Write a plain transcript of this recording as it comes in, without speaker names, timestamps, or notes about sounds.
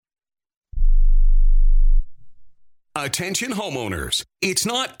Attention homeowners. It's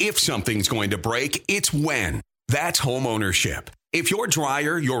not if something's going to break, it's when. That's homeownership. If your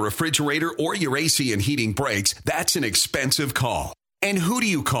dryer, your refrigerator, or your AC and heating breaks, that's an expensive call. And who do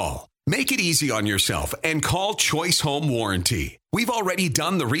you call? Make it easy on yourself and call Choice Home Warranty. We've already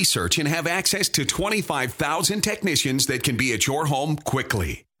done the research and have access to 25,000 technicians that can be at your home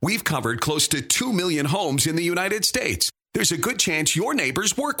quickly. We've covered close to 2 million homes in the United States. There's a good chance your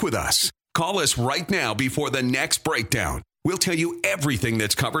neighbors work with us. Call us right now before the next breakdown. We'll tell you everything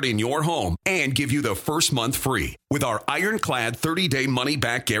that's covered in your home and give you the first month free with our ironclad 30-day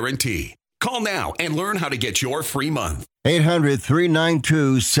money-back guarantee. Call now and learn how to get your free month.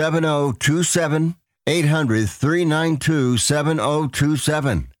 800-392-7027.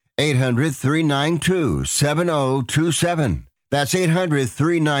 800-392-7027. 800-392-7027. That's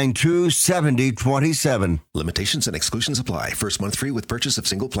 800-392-7027. Limitations and exclusions apply. First month free with purchase of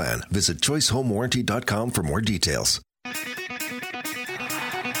single plan. Visit choicehomewarranty.com for more details.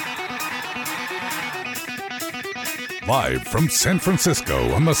 Live from San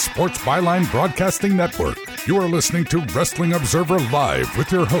Francisco on the Sports Byline Broadcasting Network, you are listening to Wrestling Observer Live with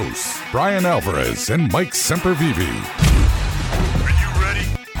your hosts, Bryan Alvarez and Mike Sempervive. Are you ready?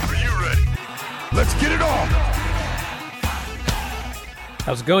 Are you ready? Let's get it on!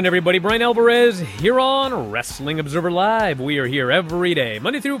 How's it going, everybody? Bryan Alvarez here on Wrestling Observer Live. We are here every day,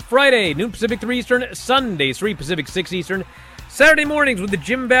 Monday through Friday, noon Pacific, 3 Eastern, Sundays, 3 Pacific, 6 Eastern, Saturday mornings with the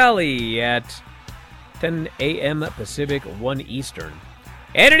Jim Valley at 10 a.m. Pacific, 1 Eastern.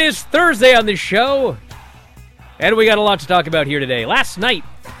 And it is Thursday on this show, and we got a lot to talk about here today. Last night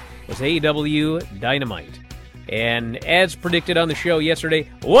was AEW Dynamite, and as predicted on the show yesterday,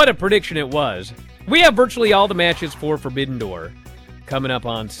 what a prediction it was. We have virtually all the matches for Forbidden Door coming up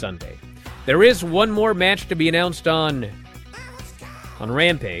on Sunday. There is one more match to be announced on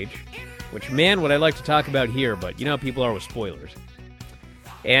Rampage, which, man, would I like to talk about here, but you know how people are with spoilers.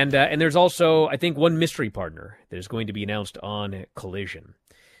 And there's also, I think, one mystery partner that is going to be announced on Collision.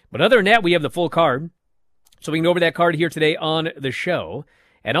 But other than that, we have the full card. So we can go over that card here today on the show.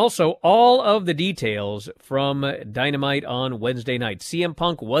 And also all of the details from Dynamite on Wednesday night. CM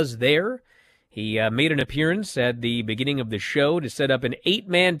Punk was there. He made an appearance at the beginning of the show to set up an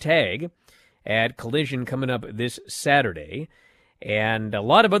 8-man tag at Collision coming up this Saturday. And a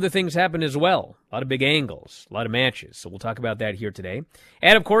lot of other things happened as well. A lot of big angles, a lot of matches. So we'll talk about that here today.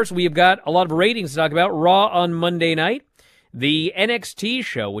 And, of course, we've got a lot of ratings to talk about. Raw on Monday night. The NXT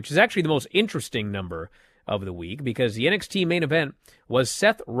show, which is actually the most interesting number of the week, because the NXT main event was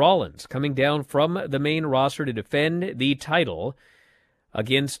Seth Rollins coming down from the main roster to defend the title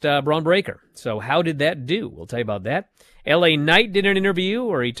against Braun Breaker. So how did that do? We'll tell you about that. LA Knight did an interview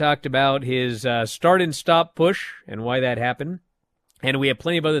where he talked about his start and stop push and why that happened. And we have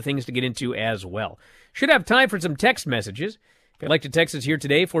plenty of other things to get into as well. Should have time for some text messages. If you'd like to text us here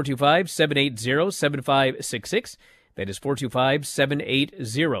today, 425-780-7566. That is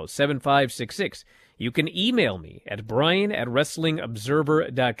 425-780-7566. You can email me at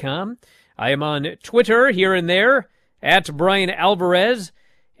Bryan@WrestlingObserver.com. I am on Twitter here and there at Bryan Alvarez.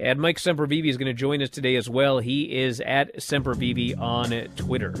 And Mike Sempervive is going to join us today as well. He is at Sempervive on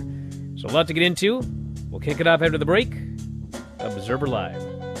Twitter. So a lot to get into. We'll kick it off after the break. Observer Live.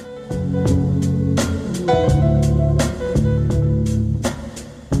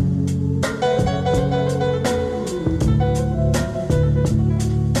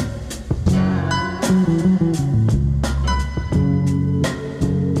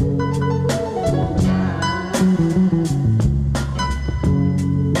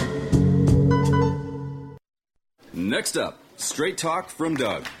 Next up, Straight Talk from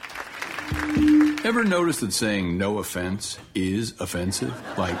Doug. Ever notice that saying no offense is offensive?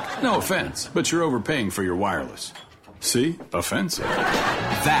 Like, no offense, but you're overpaying for your wireless. See? Offensive.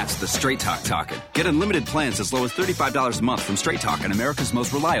 That's the Straight Talk talking. Get unlimited plans as low as $35 a month from Straight Talk on America's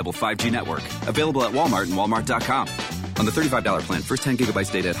most reliable 5G network. Available at Walmart and Walmart.com. On the $35 plan, first 10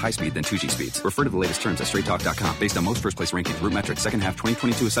 gigabytes data at high speed, then 2G speeds. Refer to the latest terms at straighttalk.com. Based on most first-place rankings, Root Metrics, second half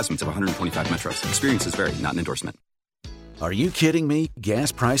 2022 assessments of 125 metros. Experiences vary, not an endorsement. Are you kidding me?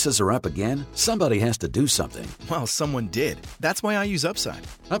 Gas prices are up again? Somebody has to do something. Well, someone did. That's why I use Upside.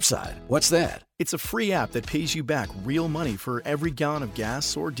 Upside? What's that? It's a free app that pays you back real money for every gallon of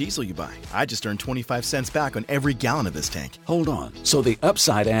gas or diesel you buy. I just earned 25 cents back on every gallon of this tank. Hold on. So the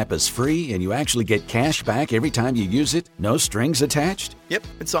Upside app is free and you actually get cash back every time you use it? No strings attached? Yep,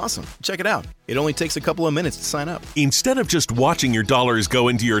 it's awesome. Check it out. It only takes a couple of minutes to sign up. Instead of just watching your dollars go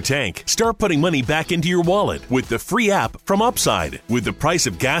into your tank, start putting money back into your wallet with the free app from Upside. With the price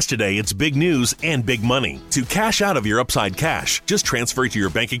of gas today, it's big news and big money. To cash out of your Upside cash, just transfer it to your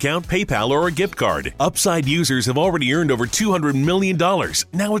bank account, PayPal, or a gift gift card. Upside users have already earned over $200 million.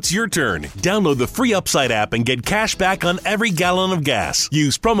 Now it's your turn. Download the free Upside app and get cash back on every gallon of gas.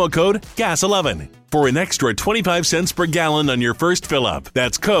 Use promo code GAS11 for an extra 25 cents per gallon on your first fill-up.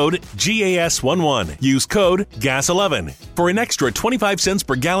 That's code GAS11. Use code GAS11 for an extra 25 cents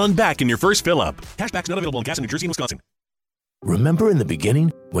per gallon back in your first fill-up. Cashback's not available in gas in New Jersey and Wisconsin. Remember in the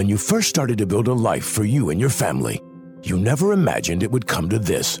beginning, when you first started to build a life for you and your family, you never imagined it would come to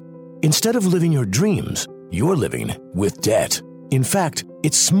this. Instead of living your dreams, you're living with debt. In fact,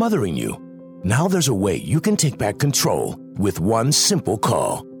 it's smothering you. Now there's a way you can take back control with one simple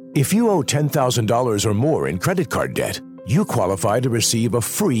call. If you owe $10,000 or more in credit card debt, you qualify to receive a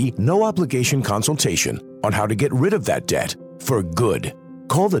free, no-obligation consultation on how to get rid of that debt for good.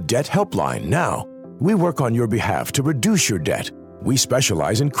 Call the Debt Helpline now. We work on your behalf to reduce your debt. We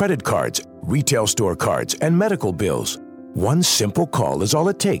specialize in credit cards, retail store cards, and medical bills. One simple call is all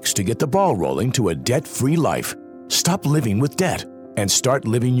it takes to get the ball rolling to a debt-free life. Stop living with debt and start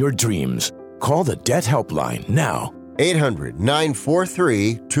living your dreams. Call the Debt Helpline now.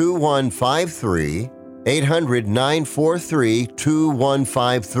 800-943-2153.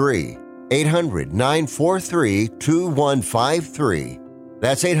 800-943-2153. 800-943-2153.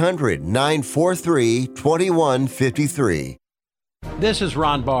 That's 800-943-2153. This is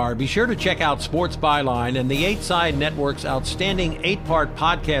Ron Barr. Be sure to check out Sports Byline and the 8 Side Network's outstanding 8-part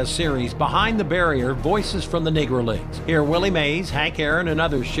podcast series, Behind the Barrier, Voices from the Negro Leagues. Here, Willie Mays, Hank Aaron, and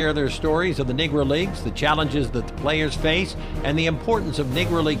others share their stories of the Negro Leagues, the challenges that the players face, and the importance of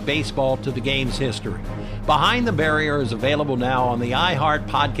Negro League baseball to the game's history. Behind the Barrier is available now on the iHeart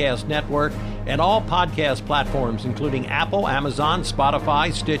Podcast Network and all podcast platforms, including Apple, Amazon,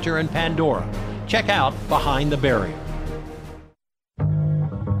 Spotify, Stitcher, and Pandora. Check out Behind the Barrier.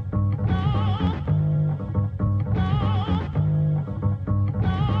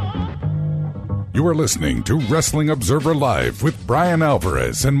 You are listening to Wrestling Observer Live with Bryan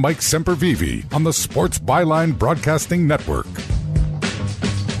Alvarez and Mike Sempervive on the Sports Byline Broadcasting Network.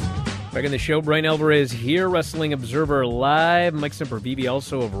 Back in the show, Bryan Alvarez here, Wrestling Observer Live. Mike Sempervive,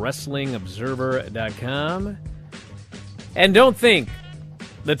 also of WrestlingObserver.com. And don't think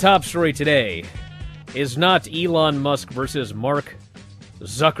the top story today is not Elon Musk versus Mark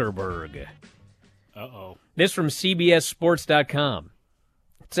Zuckerberg. Uh-oh. This from CBSSports.com.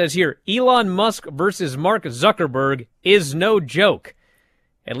 It says here, Elon Musk versus Mark Zuckerberg is no joke,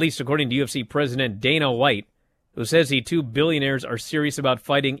 at least according to UFC President Dana White, who says the two billionaires are serious about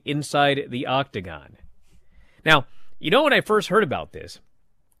fighting inside the octagon. Now, you know when I first heard about this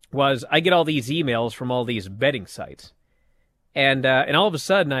was I get all these emails from all these betting sites. And all of a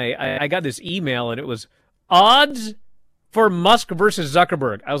sudden I got this email and it was odds for Musk versus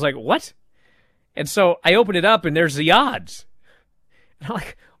Zuckerberg. I was like, what? And so I opened it up and there's the odds. And I'm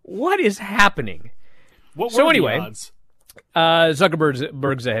like, what is happening? What were so anyway, the odds?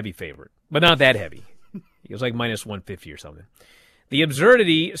 Zuckerberg's a heavy favorite, but not that heavy. He was like minus 150 or something. The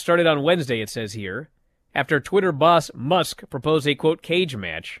absurdity started on Wednesday, it says here, after Twitter boss Musk proposed a, quote, cage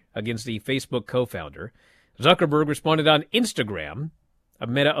match against the Facebook co-founder. Zuckerberg responded on Instagram, a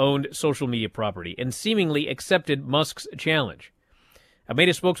Meta-owned social media property, and seemingly accepted Musk's challenge. A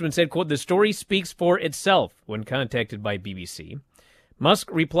Meta spokesman said, quote, the story speaks for itself when contacted by BBC. Musk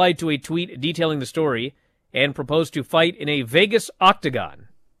replied to a tweet detailing the story and proposed to fight in a Vegas octagon.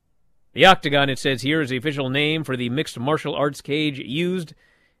 The octagon, it says here, is the official name for the mixed martial arts cage used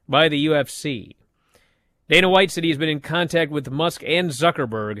by the UFC. Dana White said he's been in contact with Musk and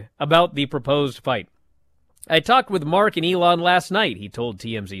Zuckerberg about the proposed fight. I talked with Mark and Elon last night, he told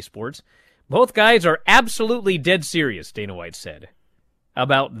TMZ Sports. Both guys are absolutely dead serious, Dana White said,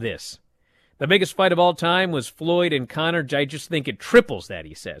 about this. The biggest fight of all time was Floyd and Conor. I just think it triples that,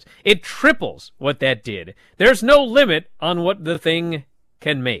 he says. It triples what that did. There's no limit on what the thing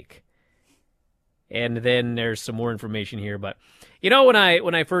can make. And then there's some more information here. But, you know, when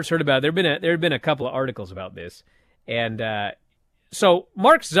I first heard about it, there had been a couple of articles about this. And so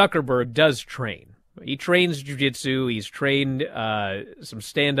Mark Zuckerberg does train. He trains jiu-jitsu. He's trained some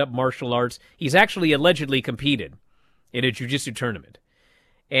stand-up martial arts. He's actually allegedly competed in a jiu-jitsu tournament.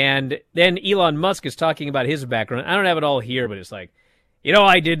 And then Elon Musk is talking about his background. I don't have it all here, but it's like, you know,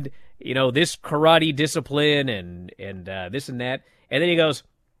 I did, you know, this karate discipline and this and that. And then he goes,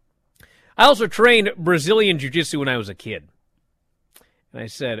 I also trained Brazilian jiu-jitsu when I was a kid. And I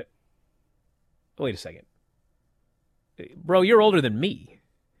said, wait a second. Bro, you're older than me.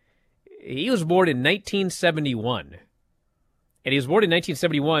 He was born in 1971. And he was born in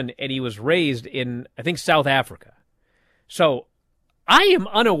 1971, and he was raised in, I think, South Africa. So I am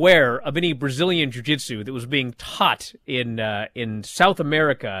unaware of any Brazilian jiu-jitsu that was being taught in South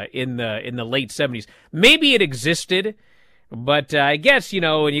America in the late 70s. Maybe it existed, but I guess,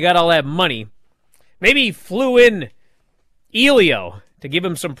 when you got all that money, maybe he flew in Elio to give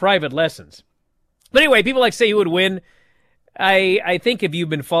him some private lessons. But anyway, people say who would win. I think if you've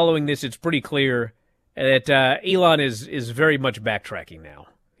been following this, it's pretty clear that Elon is very much backtracking now.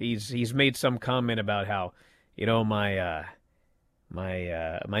 He's made some comment about how,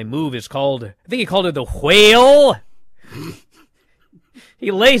 my move is called, I think he called it the whale.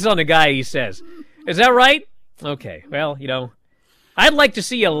 He lays on a guy, he says. Is that right? Okay, well, I'd like to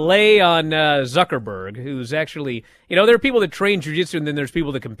see a lay on Zuckerberg, who's actually, there are people that train jiu-jitsu and then there's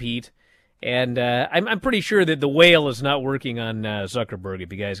people that compete. And I'm pretty sure that the whale is not working on Zuckerberg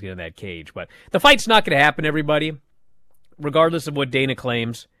if you guys get in that cage. But the fight's not going to happen, everybody, regardless of what Dana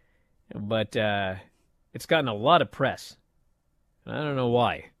claims. But it's gotten a lot of press. I don't know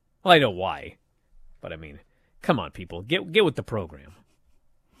why. Well, I know why. But, come on, people. Get with the program.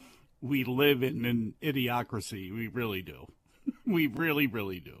 We live in an idiocracy. We really do. We really,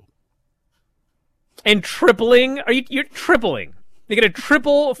 really do. And tripling? You're tripling. They're going to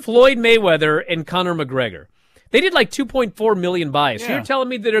triple Floyd Mayweather and Conor McGregor. They did like 2.4 million buys. Yeah. So you're telling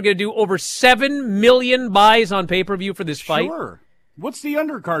me that they're going to do over 7 million buys on pay-per-view for this fight? Sure. What's the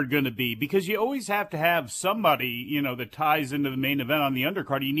undercard going to be? Because you always have to have somebody, that ties into the main event on the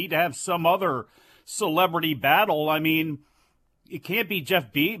undercard. You need to have some other celebrity battle. It can't be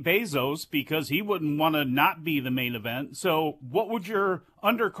Jeff Bezos because he wouldn't want to not be the main event. So what would your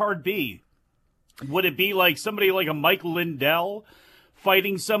undercard be? Would it be like somebody like a Mike Lindell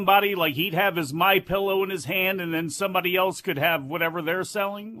fighting somebody, like he'd have his MyPillow in his hand and then somebody else could have whatever they're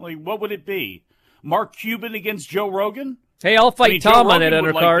selling? Like, what would it be? Mark Cuban against Joe Rogan? Hey, I'll fight Tom on that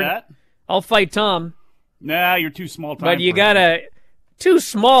undercard. Like that. I'll fight Tom. Nah, you're too small time. But you gotta too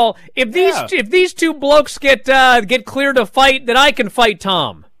small. If these two blokes get cleared to fight, then I can fight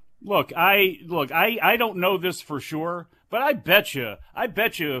Tom. Look, I don't know this for sure, but I bet you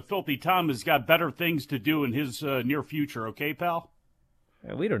Filthy Tom has got better things to do in his near future. Okay, pal?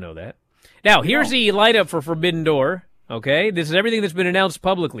 We don't know that. Now, here's the lineup for Forbidden Door. Okay, this is everything that's been announced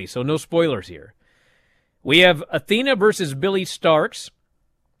publicly, so no spoilers here. We have Athena versus Billy Starks.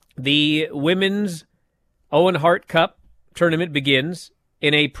 The women's Owen Hart Cup tournament begins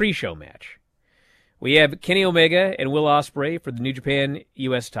in a pre-show match. We have Kenny Omega and Will Ospreay for the New Japan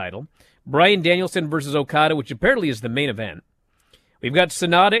U.S. title. Bryan Danielson versus Okada, which apparently is the main event. We've got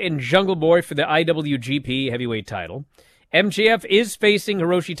Sonata and Jungle Boy for the IWGP heavyweight title. MJF is facing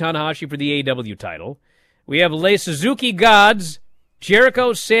Hiroshi Tanahashi for the AEW title. We have Le Suzuki Gods,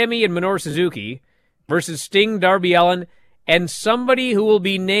 Jericho, Sammy, and Minoru Suzuki versus Sting, Darby Allin, and somebody who will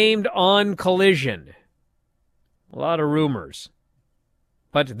be named on Collision. A lot of rumors.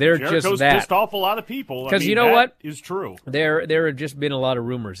 But they're Jericho's just that. Pissed off a lot of people. Because you know what? Is true. There have just been a lot of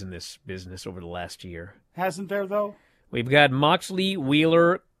rumors in this business over the last year. Hasn't there, though? We've got Moxley,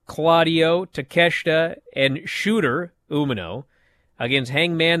 Wheeler, Claudio, Takeshita, and Shooter Umino against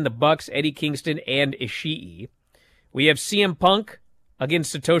Hangman, the Bucks, Eddie Kingston, and Ishii. We have CM Punk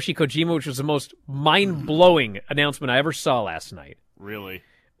against Satoshi Kojima, which was the most mind-blowing announcement I ever saw last night. Really?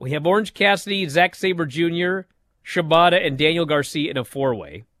 We have Orange Cassidy, Zack Sabre Jr., Shibata, and Daniel Garcia in a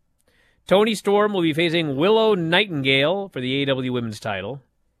four-way. Tony Storm will be facing Willow Nightingale for the AEW Women's title.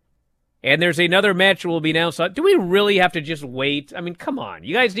 And there's another match that will be announced. Do we really have to just wait? Come on.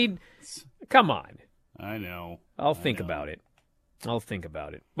 You guys need... Come on. I know. I'll think about it.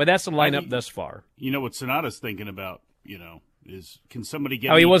 But that's the lineup thus far. You know what Sonata's thinking about, is can somebody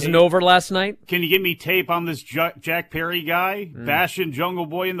get me he wasn't tape? Over last night? Can you get me tape on this Jack Perry guy bashing Jungle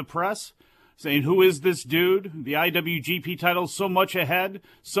Boy in the press? Saying, who is this dude? The IWGP title so much ahead,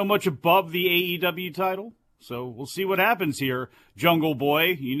 so much above the AEW title. So we'll see what happens here, Jungle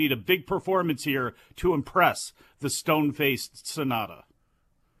Boy. You need a big performance here to impress the stone-faced Sonata.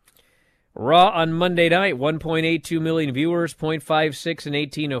 Raw on Monday night, 1.82 million viewers, 0.56 in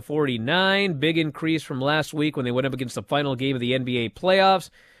 18-49. Big increase from last week when they went up against the final game of the NBA playoffs.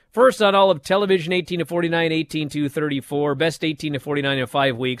 First on all of television, 18-49, 18-34. Best 18-49 in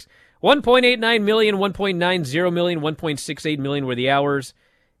 5 weeks. 1.89 million, 1.90 million, 1.68 million were the hours.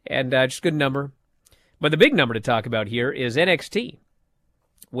 And just good number. But the big number to talk about here is NXT,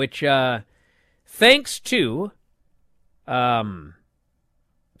 which thanks to the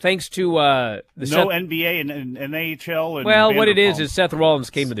NBA and NHL. And well, what it is Seth Rollins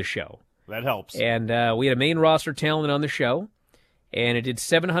came to the show. That helps. And we had a main roster talent on the show, and it did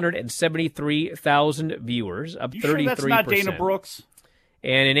 773,000 viewers, up 33%. Sure that's not Dana Brooks?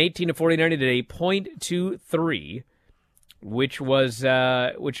 And in 18-49, it did a .23 which this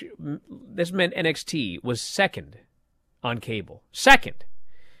meant NXT was second on cable. Second.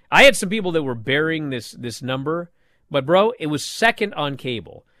 I had some people that were burying this number, but bro, it was second on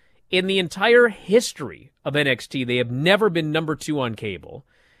cable. In the entire history of NXT, they have never been number 2 on cable.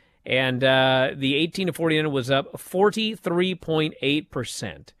 And the 18 to 49 was up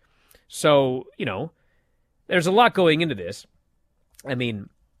 43.8%. So, there's a lot going into this. I mean,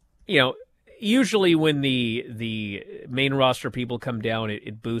 usually when the main roster people come down,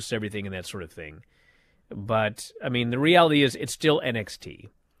 it boosts everything and that sort of thing. But, I mean, the reality is it's still NXT.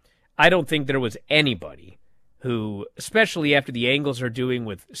 I don't think there was anybody who, especially after the angles they're doing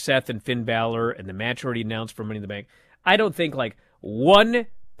with Seth and Finn Balor and the match already announced for Money in the Bank, I don't think one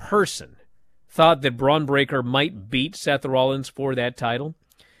person thought that Braun Breaker might beat Seth Rollins for that title.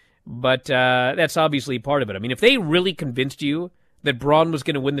 But that's obviously part of it. I mean, if they really convinced you that Braun was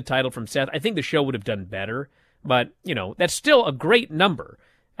going to win the title from Seth, I think the show would have done better. But, that's still a great number.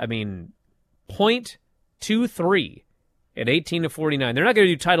 I mean, 0.23 at 18 to 49. They're not going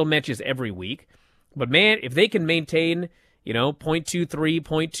to do title matches every week. But, man, if they can maintain, 0.23,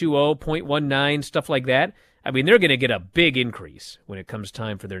 0.20, 0.19, stuff like that, I mean, they're going to get a big increase when it comes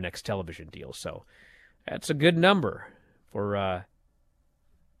time for their next television deal. So that's a good number for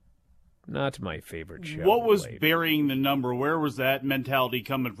not my favorite show. What was burying the number? Where was that mentality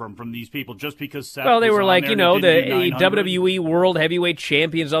coming from these people? Just because Seth Well, they was were on like, there the WWE World Heavyweight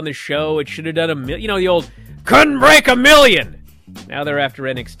Champions on the show. It should have done $1 million. The old, couldn't break $1 million. Now they're after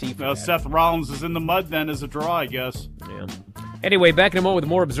NXT. Well, Seth Rollins is in the mud then as a draw, I guess. Yeah. Anyway, back in a moment with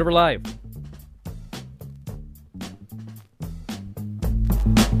more Observer Live.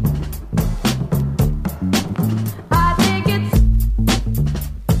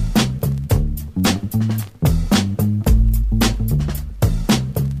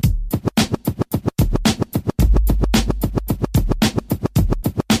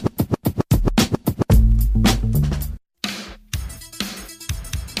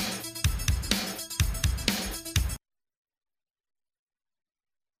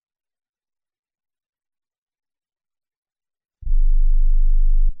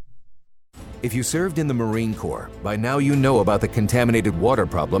 If you served in the Marine Corps, by now you know about the contaminated water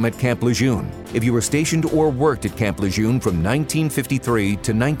problem at Camp Lejeune. If you were stationed or worked at Camp Lejeune from 1953 to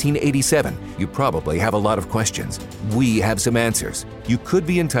 1987, you probably have a lot of questions. We have some answers. You could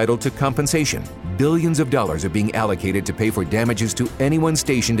be entitled to compensation. Billions of dollars are being allocated to pay for damages to anyone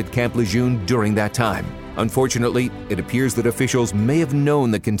stationed at Camp Lejeune during that time. Unfortunately, it appears that officials may have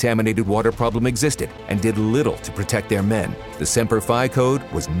known the contaminated water problem existed and did little to protect their men. The Sempervive code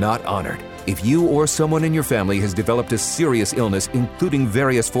was not honored. If you or someone in your family has developed a serious illness, including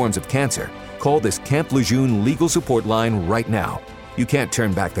various forms of cancer, call this Camp Lejeune legal support line right now. You can't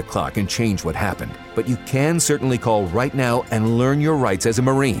turn back the clock and change what happened, but you can certainly call right now and learn your rights as a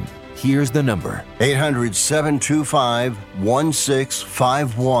Marine. Here's the number.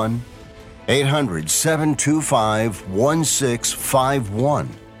 800-725-1651. 800-725-1651.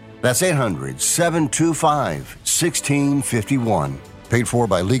 That's 800-725-1651. Paid for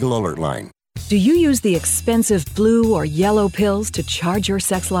by Legal Alert Line. Do you use the expensive blue or yellow pills to charge your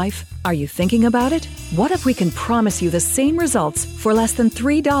sex life? Are you thinking about it? What if we can promise you the same results for less than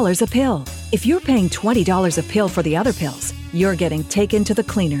 $3 a pill? If you're paying $20 a pill for the other pills, you're getting taken to the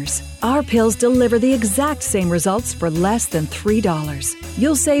cleaners. Our pills deliver the exact same results for less than $3.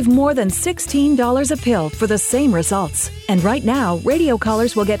 You'll save more than $16 a pill for the same results. And right now, radio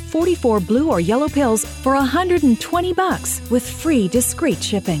callers will get 44 blue or yellow pills for $120 with free discreet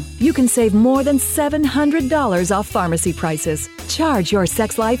shipping. You can save more than $700 off pharmacy prices. Charge your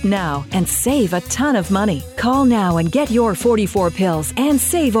sex life now and save a ton of money. Call now and get your 44 pills and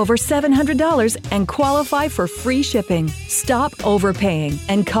save over $700 and qualify for free shipping. Stop overpaying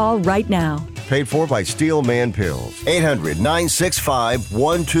and call right now. Paid for by Steel Man Pills.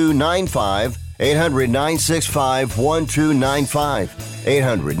 800-965-1295. 800-965-1295.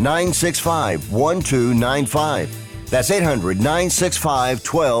 800-965-1295. That's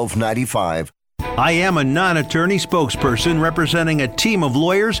 800-965-1295. I am a non-attorney spokesperson representing a team of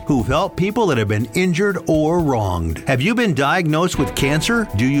lawyers who've helped people that have been injured or wronged. Have you been diagnosed with cancer?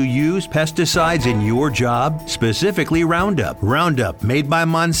 Do you use pesticides in your job? Specifically Roundup. Roundup, made by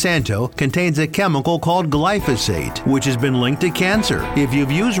Monsanto, contains a chemical called glyphosate, which has been linked to cancer. If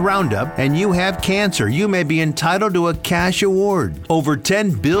you've used Roundup and you have cancer, you may be entitled to a cash award. Over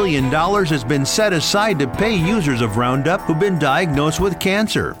 $10 billion has been set aside to pay users of Roundup who've been diagnosed with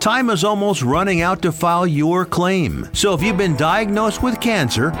cancer. Time is almost running reaching out to file your claim. So if you've been diagnosed with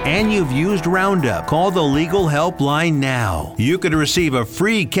cancer and you've used Roundup, call the legal helpline now. You could receive a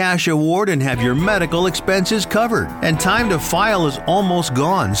free cash award and have your medical expenses covered. And time to file is almost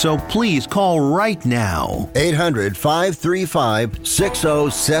gone, so please call right now.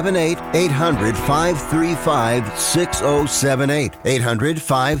 800-535-6078. 800-535-6078.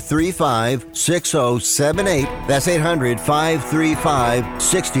 800-535-6078. That's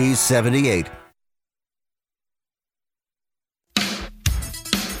 800-535-6078.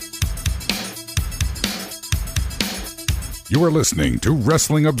 You are listening to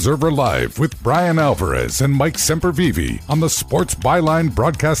Wrestling Observer Live with Bryan Alvarez and Mike Sempervive on the Sports Byline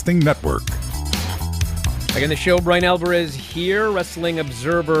Broadcasting Network. Back in the show, Bryan Alvarez here, Wrestling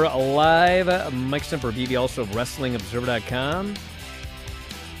Observer Live. Mike Sempervive, also of WrestlingObserver.com.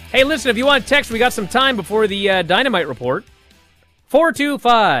 Hey, listen, if you want to text, we got some time before the Dynamite Report.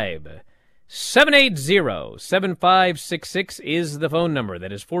 425-780-7566 is the phone number.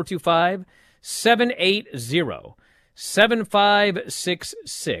 That is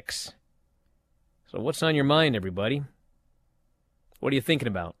 425-780-7566. So what's on your mind, everybody? What are you thinking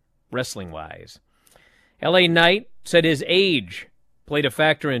about, wrestling-wise? LA Knight said his age played a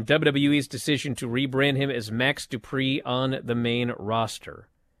factor in WWE's decision to rebrand him as Max Dupree on the main roster.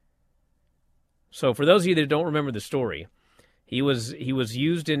 So for those of you that don't remember the story, he was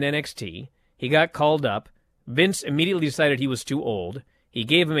used in NXT. He got called up. Vince immediately decided he was too old. He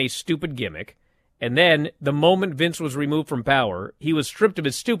gave him a stupid gimmick. And then, the moment Vince was removed from power, he was stripped of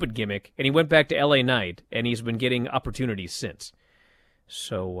his stupid gimmick, and he went back to LA Knight, and he's been getting opportunities since.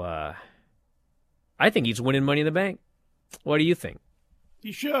 So, I think he's winning Money in the Bank. What do you think?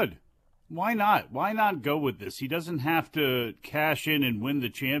 He should. Why not? Why not go with this? He doesn't have to cash in and win the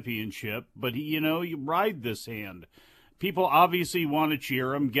championship, but, you ride this hand. People obviously want to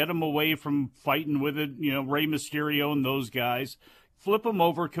cheer him, get him away from fighting with it, Rey Mysterio and those guys. Flip him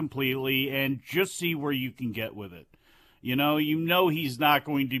over completely and just see where you can get with it. You know he's not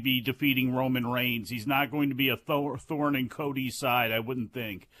going to be defeating Roman Reigns. He's not going to be a thorn in Cody's side, I wouldn't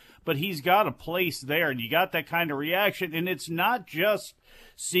think. But he's got a place there, and you got that kind of reaction. And it's not just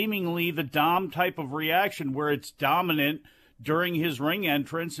seemingly the Dom type of reaction where it's dominant during his ring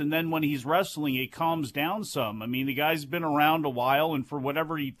entrance, and then when he's wrestling, it calms down some. I mean, the guy's been around a while, and for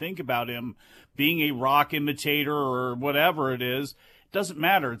whatever you think about him, being a Rock imitator or whatever it is, it doesn't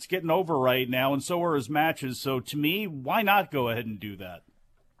matter. It's getting over right now, and so are his matches. So to me, why not go ahead and do that?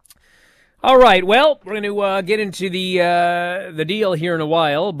 All right, well, we're going to get into the deal here in a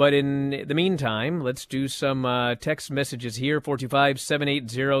while, but in the meantime, let's do some text messages here,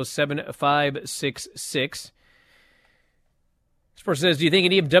 425-780-7566. This person says, do you think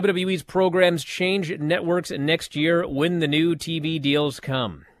any of WWE's programs change networks next year when the new TV deals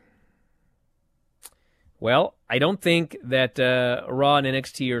come? Well, I don't think that Raw and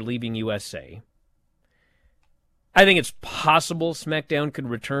NXT are leaving USA. I think it's possible SmackDown could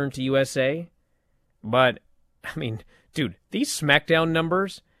return to USA. But, I mean, dude, these SmackDown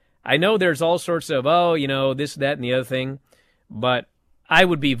numbers, I know there's all sorts of, this, that, and the other thing. But I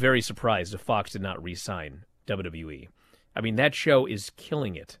would be very surprised if Fox did not re-sign WWE. I mean, that show is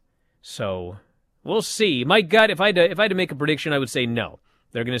killing it. So, we'll see. My gut, if I had to make a prediction, I would say no.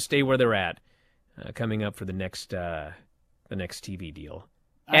 They're going to stay where they're at, coming up for the next TV deal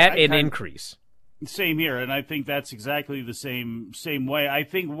at an increase. Same here, and I think that's exactly the same way. I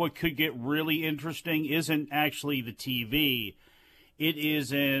think what could get really interesting isn't actually the TV. It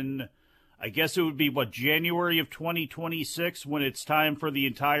is in, I guess it would be, January of 2026 when it's time for the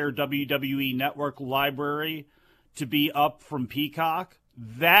entire WWE Network library to be up from Peacock.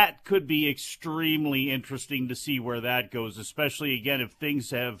 That could be extremely interesting to see where that goes, especially, again, if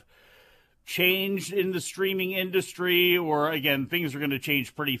things have changed in the streaming industry, or, again, things are going to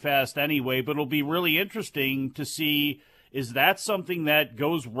change pretty fast anyway, but it'll be really interesting to see, is that something that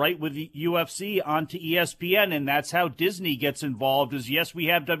goes right with the UFC onto ESPN, and that's how Disney gets involved, is yes, we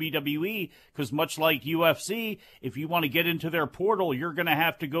have WWE, because much like UFC, if you want to get into their portal, you're going to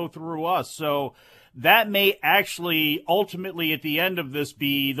have to go through us. So that may actually ultimately at the end of this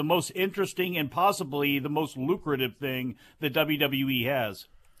be the most interesting and possibly the most lucrative thing that WWE has.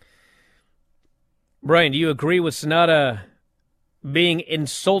 Brian, do you agree with Sonata being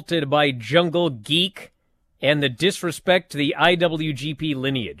insulted by Jungle Geek and the disrespect to the IWGP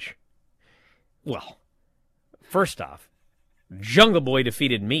lineage? Well, first off, Jungle Boy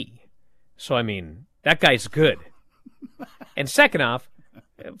defeated me. So, I mean, that guy's good. And second off,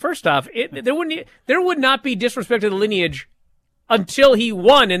 there would not be disrespect to the lineage until he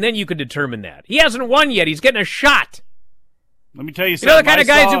won, and then you could determine that. He hasn't won yet. He's getting a shot. Let me tell you You something. know the kind of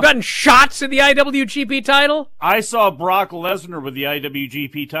guys who've gotten shots in the IWGP title? I saw Brock Lesnar with the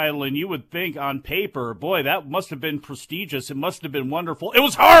IWGP title, and you would think on paper, boy, that must have been prestigious. It must have been wonderful. It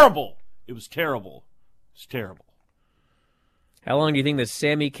was horrible. It was terrible. It was terrible. How long do you think the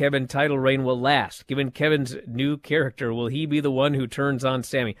Sammy Kevin title reign will last? Given Kevin's new character, will he be the one who turns on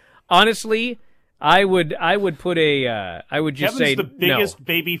Sammy? Honestly, I would put I would just Kevin's say the biggest no.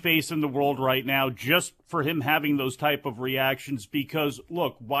 baby face in the world right now, just for him having those type of reactions. Because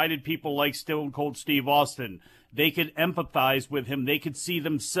look, why did people like Stone Cold Steve Austin? They could empathize with him. They could see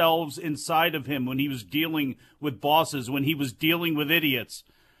themselves inside of him when he was dealing with bosses, when he was dealing with idiots.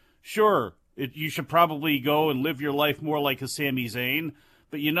 Sure, you should probably go and live your life more like a Sami Zayn.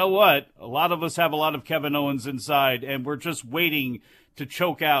 But you know what? A lot of us have a lot of Kevin Owens inside, and we're just waiting to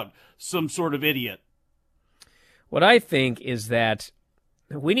choke out some sort of idiot. What I think is that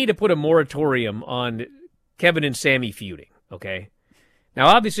we need to put a moratorium on Kevin and Sammy feuding, okay? Now,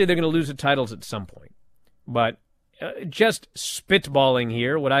 obviously, they're going to lose the titles at some point. But just spitballing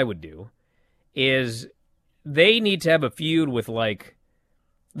here, what I would do is they need to have a feud with, like,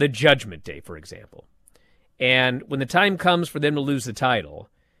 the Judgment Day, for example. And when the time comes for them to lose the title,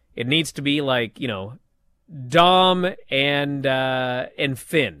 it needs to be like, Dom and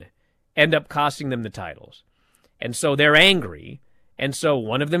Finn end up costing them the titles. And so they're angry. And so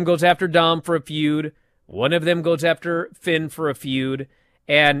one of them goes after Dom for a feud. One of them goes after Finn for a feud.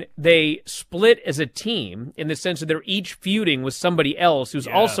 And they split as a team in the sense that they're each feuding with somebody else who's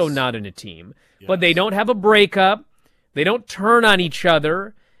also not in a team. Yes. But they don't have a breakup. They don't turn on each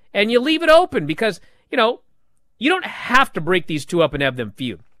other. And you leave it open because, you don't have to break these two up and have them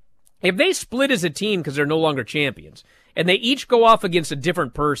feud. If they split as a team because they're no longer champions, and they each go off against a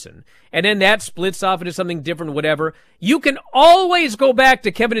different person, and then that splits off into something different, whatever, you can always go back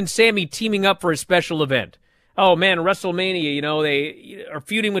to Kevin and Sammy teaming up for a special event. Oh, man, WrestleMania, they are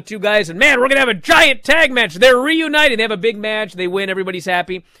feuding with two guys, and, man, we're going to have a giant tag match. They're reunited. They have a big match. They win. Everybody's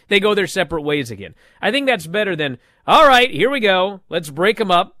happy. They go their separate ways again. I think that's better than, all right, here we go. Let's break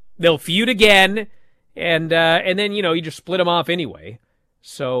them up. They'll feud again, and then, you just split them off anyway.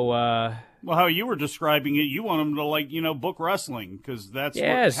 So, well, how you were describing it, you want them to, book wrestling, because that's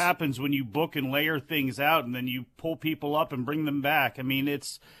what happens when you book and layer things out, and then you pull people up and bring them back. I mean,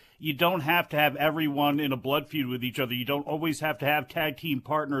 you don't have to have everyone in a blood feud with each other. You don't always have to have tag team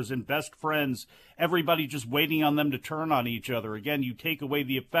partners and best friends, everybody just waiting on them to turn on each other. Again, you take away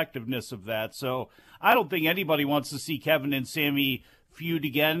the effectiveness of that. So I don't think anybody wants to see Kevin and Sammy feud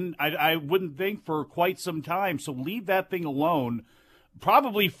again. I wouldn't think for quite some time. So leave that thing alone.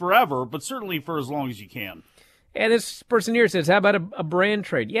 Probably forever, but certainly for as long as you can. And this person here says, how about a brand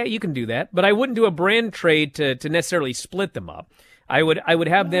trade? Yeah, you can do that, but I wouldn't do a brand trade to necessarily split them up. I would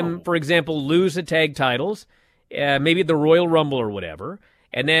have them, for example, lose the tag titles, maybe at the Royal Rumble or whatever,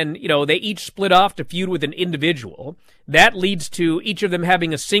 and then, they each split off to feud with an individual. That leads to each of them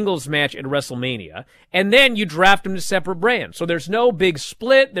having a singles match at WrestleMania, and then you draft them to separate brands. So there's no big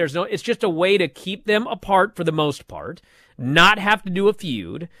split. It's just a way to keep them apart for the most part. Not have to do a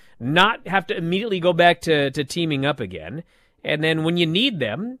feud, not have to immediately go back to teaming up again, and then when you need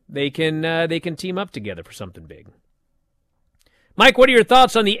them, they can team up together for something big. Mike, what are your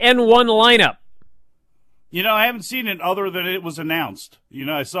thoughts on the N1 lineup? I haven't seen it other than it was announced.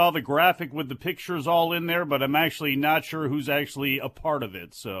 I saw the graphic with the pictures all in there, but I'm actually not sure who's actually a part of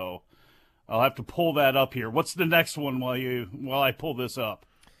it, so I'll have to pull that up here. What's the next one while I pull this up?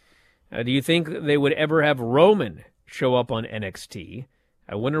 Do you think they would ever have Roman show up on NXT?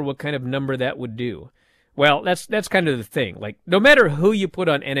 I wonder what kind of number that would do. Well, that's kind of the thing. Like, no matter who you put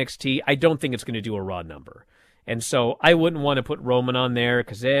on NXT, I don't think it's going to do a Raw number. And so I wouldn't want to put Roman on there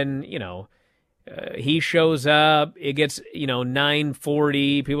because then, he shows up, it gets,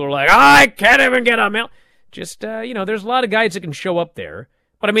 940. People are like, I can't even get him out. Just, there's a lot of guys that can show up there.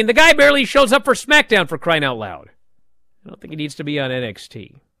 But, I mean, the guy barely shows up for SmackDown, for crying out loud. I don't think he needs to be on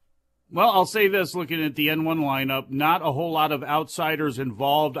NXT. Well, I'll say this, looking at the N1 lineup, not a whole lot of outsiders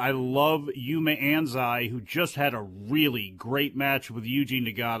involved. I love Yuma Anzai, who just had a really great match with Yuji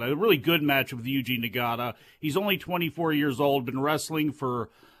Nagata, a really good match with Yuji Nagata. He's only 24 years old, been wrestling for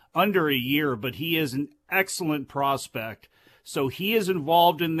under a year, but he is an excellent prospect. So he is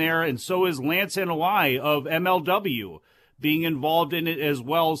involved in there, and so is Lance Anoa'i of MLW being involved in it as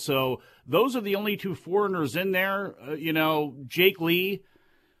well. So those are the only two foreigners in there. Jake Lee.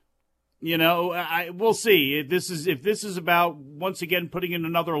 We'll see. If this is about, once again, putting in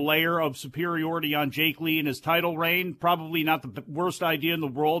another layer of superiority on Jake Lee in his title reign, probably not the worst idea in the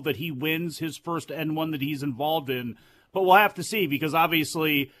world that he wins his first N1 that he's involved in. But we'll have to see, because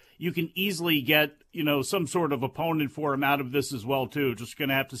obviously you can easily get, some sort of opponent for him out of this as well, too. Just going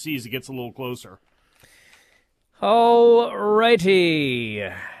to have to see as it gets a little closer. All righty.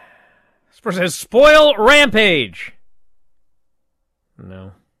 This person says, spoil Rampage.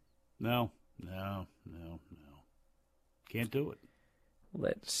 No. Can't do it.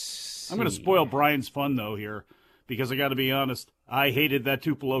 Let's see. I'm going to spoil Brian's fun, though, here, because I got to be honest. I hated that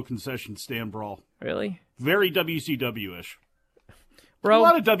Tupelo concession stand brawl. Really? Very WCW-ish. Bro, a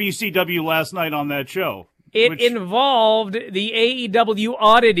lot of WCW last night on that show. It involved the AEW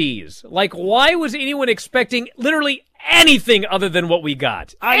oddities. Like, why was anyone expecting literally anything other than what we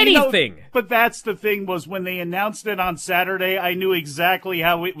got? Anything. But that's the thing, was when they announced it on Saturday, I knew exactly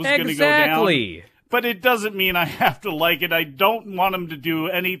how it was going to go down. Exactly. But it doesn't mean I have to like it. I don't want them to do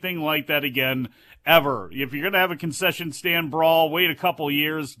anything like that again, ever. If you're going to have a concession stand brawl, wait a couple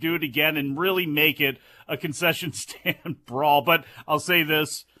years, do it again, and really make it a concession stand brawl. But I'll say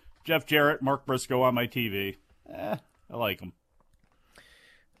this, Jeff Jarrett, Mark Briscoe on my TV. I like them.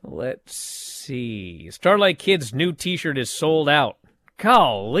 Let's see. Starlight Kid's new t-shirt is sold out.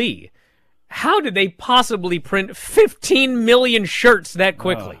 Golly. How did they possibly print 15 million shirts that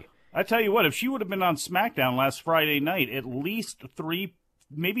quickly? I tell you what, if she would have been on SmackDown last Friday night, at least 3,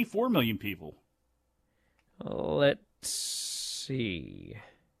 maybe 4 million people. Let's see.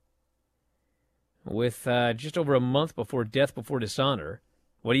 With just over a month before Death Before Dishonor,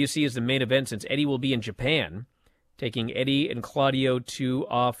 what do you see as the main event, since Eddie will be in Japan, taking Eddie and Claudio 2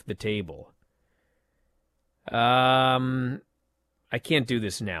 off the table? I can't do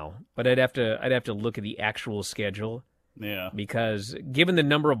this now, but I'd have to look at the actual schedule. Yeah. Because given the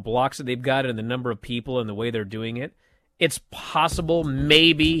number of blocks that they've got and the number of people and the way they're doing it, it's possible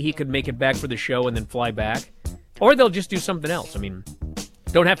maybe he could make it back for the show and then fly back. Or they'll just do something else. I mean,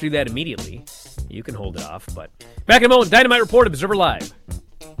 don't have to do that immediately. You can hold it off. But back in a moment, Dynamite Report, Observer Live.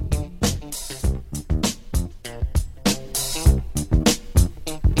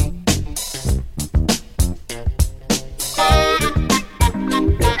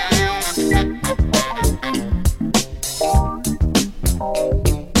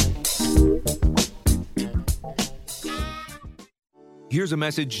 Here's a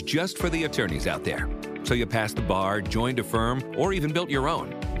message just for the attorneys out there. So you passed the bar, joined a firm, or even built your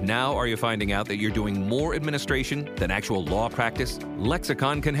own. Now are you finding out that you're doing more administration than actual law practice?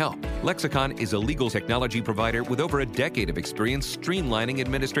 Lexicon can help. Lexicon is a legal technology provider with over a decade of experience streamlining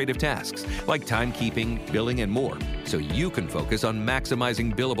administrative tasks like timekeeping, billing, and more, so you can focus on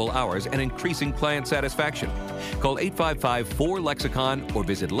maximizing billable hours and increasing client satisfaction. Call 855-4LEXICON or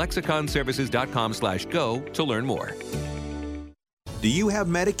visit lexiconservices.com/go to learn more. Do you have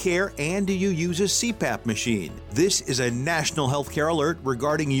Medicare and do you use a CPAP machine? This is a national healthcare alert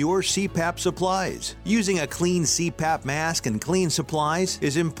regarding your CPAP supplies. Using a clean CPAP mask and clean supplies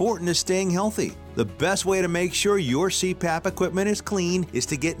is important to staying healthy. The best way to make sure your CPAP equipment is clean is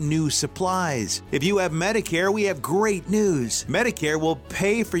to get new supplies. If you have Medicare, we have great news. Medicare will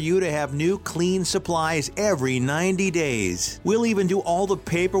pay for you to have new clean supplies every 90 days. We'll even do all the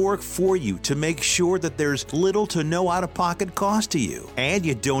paperwork for you to make sure that there's little to no out-of-pocket cost to you. And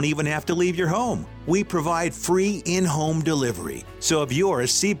you don't even have to leave your home. We provide free in-home delivery. So if you're a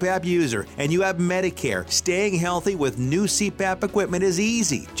CPAP user and you have Medicare, staying healthy with new CPAP equipment is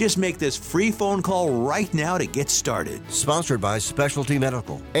easy. Just make this free phone call right now to get started. Sponsored by Specialty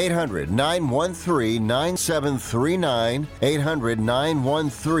Medical. 800-913-9739.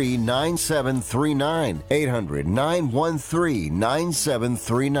 800-913-9739.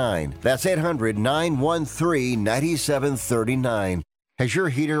 800-913-9739. That's 800-913-9739. Has your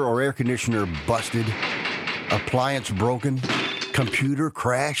heater or air conditioner busted? Appliance broken? Computer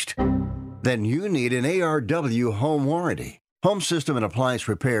crashed? Then you need an ARW home warranty. Home system and appliance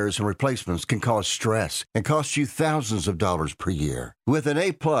repairs and replacements can cause stress and cost you thousands of dollars per year. With an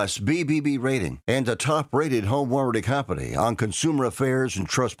A-plus BBB rating and a top-rated home warranty company on Consumer Affairs and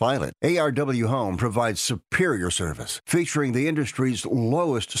Trustpilot, ARW Home provides superior service, featuring the industry's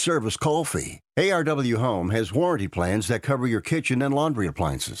lowest service call fee. ARW Home has warranty plans that cover your kitchen and laundry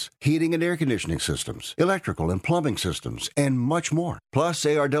appliances, heating and air conditioning systems, electrical and plumbing systems, and much more. Plus,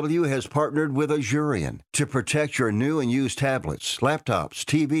 ARW has partnered with Azurian to protect your new and used tablets, laptops,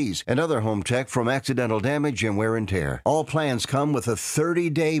 TVs, and other home tech from accidental damage and wear and tear. All plans come with a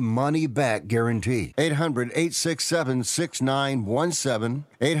 30-day money-back guarantee. 800-867-6917.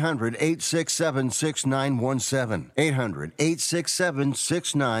 800-867-6917.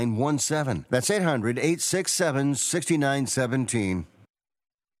 800-867-6917. That's 800-867-6917.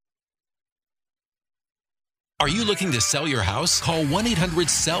 Are you looking to sell your house? Call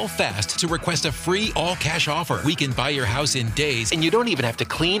 1-800-SELL-FAST to request a free all-cash offer. We can buy your house in days, and you don't even have to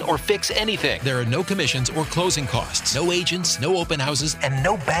clean or fix anything. There are no commissions or closing costs, no agents, no open houses, and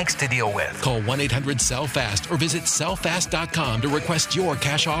no banks to deal with. Call 1-800-SELL-FAST or visit sellfast.com to request your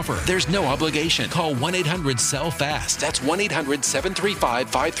cash offer. There's no obligation. Call 1-800-SELL-FAST. That's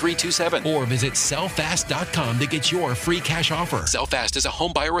 1-800-735-5327. Or visit sellfast.com to get your free cash offer. SellFast is a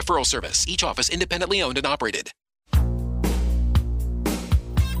home buyer referral service. Each office independently owned and operated.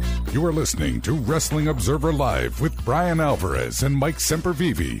 You are listening to Wrestling Observer Live with Bryan Alvarez and Mike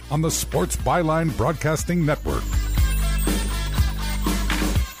Sempervive on the Sports Byline Broadcasting Network.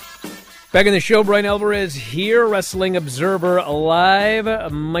 Back in the show, Bryan Alvarez here, Wrestling Observer Live.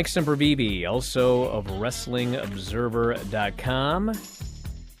 Mike Sempervive, also of WrestlingObserver.com.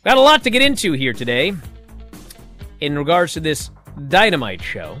 Got a lot to get into here today in regards to this Dynamite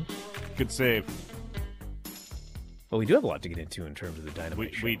show. Good save. Well, we do have a lot to get into in terms of the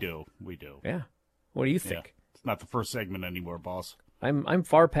Dynamite show. We do. Yeah. What do you think? Yeah. It's not the first segment anymore, boss. I'm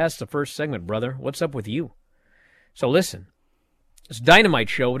far past the first segment, brother. What's up with you? So listen, this Dynamite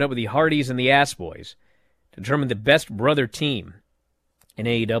show went up with the Hardys and the Ass Boys to determine the best brother team in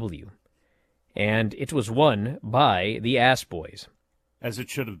AEW. And it was won by the Ass Boys. As it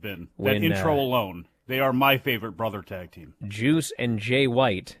should have been. That intro alone. They are my favorite brother tag team. Juice and Jay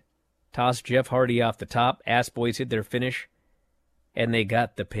White tossed Jeff Hardy off the top. Ass Boys hit their finish, and they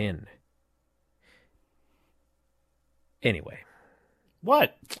got the pin. Anyway.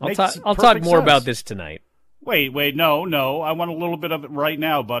 What? I'll talk more about this tonight. Wait, no. I want a little bit of it right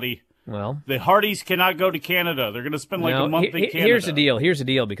now, buddy. Well, the Hardys cannot go to Canada. They're going to spend like a month in Canada. Here's the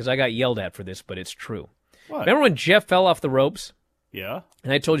deal, because I got yelled at for this, but it's true. What? Remember when Jeff fell off the ropes? Yeah.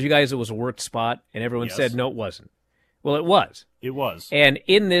 And I told you guys it was a worked spot, and everyone said, no, it wasn't. Well, it was. It was. And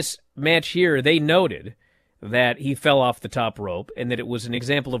in this match here, they noted that he fell off the top rope and that it was an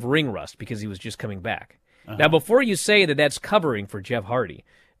example of ring rust because he was just coming back. Uh-huh. Now, before you say that that's covering for Jeff Hardy,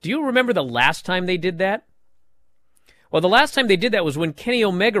 do you remember the last time they did that? Well, the last time they did that was when Kenny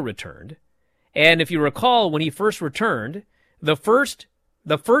Omega returned. And if you recall, when he first returned, the first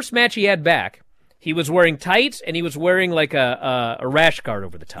match he had back, he was wearing tights, and he was wearing like a rash guard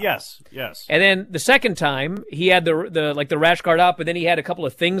over the top. Yes. And then the second time, he had the rash guard up, and then he had a couple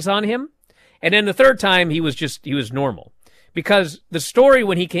of things on him. And then the third time, he was normal. Because the story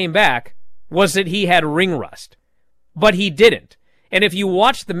when he came back was that he had ring rust. But he didn't. And if you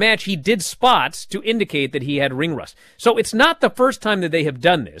watch the match, he did spots to indicate that he had ring rust. So it's not the first time that they have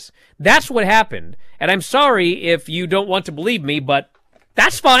done this. That's what happened. And I'm sorry if you don't want to believe me, but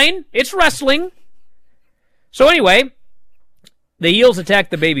that's fine. It's wrestling. So anyway, the heels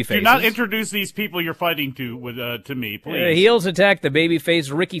attacked the babyfaces. Do not introduce these people you're fighting to me, please. The heels attacked the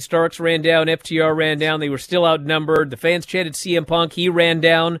babyface. Ricky Starks ran down. FTR ran down. They were still outnumbered. The fans chanted CM Punk. He ran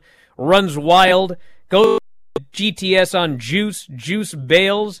down, runs wild, goes GTS on Juice. Juice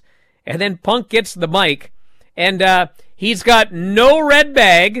bails, and then Punk gets the mic, and he's got no red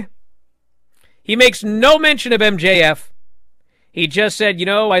bag. He makes no mention of MJF. He just said,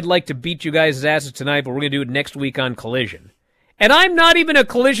 I'd like to beat you guys' asses tonight, but we're going to do it next week on Collision. And I'm not even a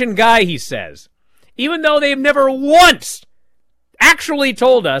Collision guy, he says, even though they've never once actually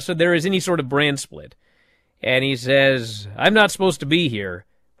told us that there is any sort of brand split. And he says, I'm not supposed to be here,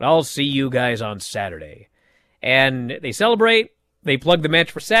 but I'll see you guys on Saturday. And they celebrate. They plug the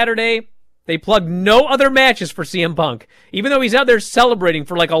match for Saturday. They plug no other matches for CM Punk, even though he's out there celebrating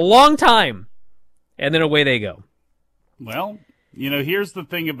for like a long time. And then away they go. Well, here's the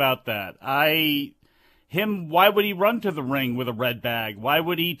thing about that. Why would he run to the ring with a red bag? Why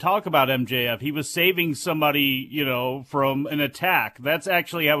would he talk about MJF? He was saving somebody, from an attack. That's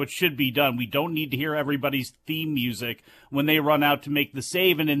actually how it should be done. We don't need to hear everybody's theme music when they run out to make the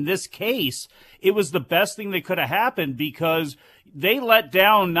save. And in this case, it was the best thing that could have happened because they let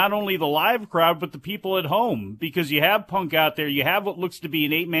down not only the live crowd, but the people at home. Because you have Punk out there, you have what looks to be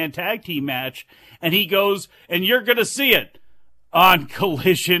an 8-man tag team match, and he goes, and you're going to see it on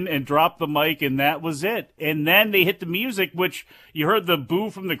Collision, and dropped the mic, and that was it. And then they hit the music, which you heard the boo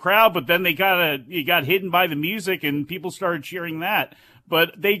from the crowd, but then it got hidden by the music, and people started cheering that.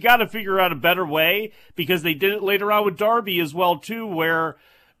 But they got to figure out a better way, because they did it later on with Darby as well, too, where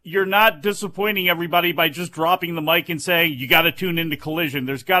you're not disappointing everybody by just dropping the mic and saying, you got to tune into Collision.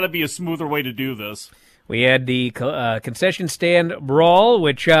 There's got to be a smoother way to do this. We had the concession stand brawl,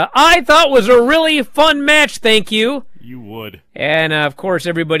 which I thought was a really fun match, thank you. You would. And, of course,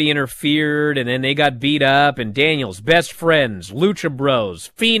 everybody interfered, and then they got beat up, and Daniels, best friends, Lucha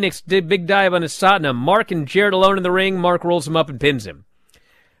Bros, Phoenix did big dive on Asatna, Mark and Jared alone in the ring, Mark rolls him up and pins him.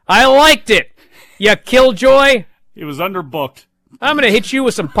 I liked it. You killjoy. He was underbooked. I'm going to hit you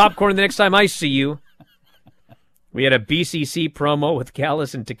with some popcorn the next time I see you. We had a BCC promo with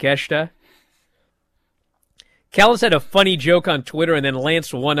Callis and Takeshita. Callis had a funny joke on Twitter, and then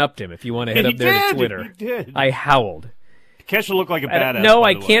Lance one-upped him, if you want to head up there to Twitter. He did. I howled. Takeshita looked like a badass. No,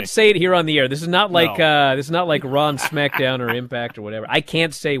 I can't say it here on the air. This is not like Raw and SmackDown or Impact or whatever. I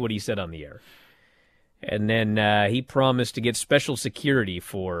can't say what he said on the air. And then he promised to get special security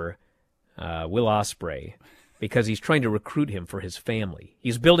for Will Ospreay because he's trying to recruit him for his family.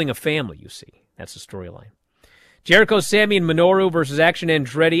 He's building a family, you see. That's the storyline. Jericho, Sammy, and Minoru versus Action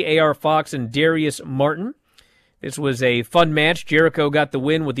Andretti, AR Fox, and Darius Martin. This was a fun match. Jericho got the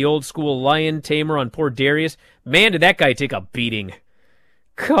win with the old-school lion tamer on poor Darius. Man, did that guy take a beating.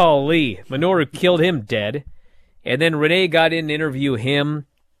 Golly. Minoru killed him dead. And then Renee got in to interview him,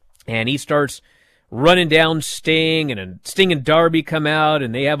 and he starts running down Sting, and Sting and Darby come out,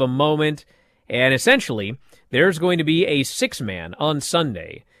 and they have a moment. And essentially, there's going to be a six-man on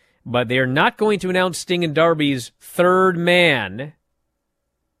Sunday. But they're not going to announce Sting and Darby's third man.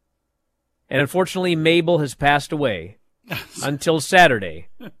 And unfortunately, Mabel has passed away until Saturday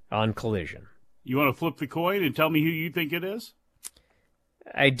on Collision. You want to flip the coin and tell me who you think it is?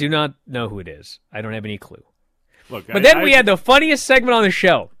 I do not know who it is. I don't have any clue. Look, but then we had the funniest segment on the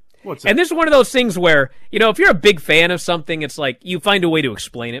show. What's that? And this is one of those things where, if you're a big fan of something, it's like you find a way to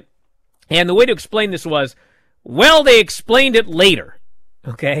explain it. And the way to explain this was, well, they explained it later.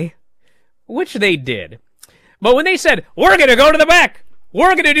 Okay? Which they did. But when they said, we're going to go to the back,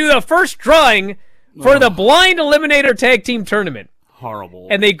 we're going to do the first drawing for the Blind Eliminator Tag Team Tournament. Horrible.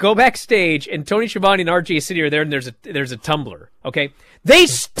 And they go backstage, and Tony Schiavone and RJ City are there, and there's a tumbler. Okay? They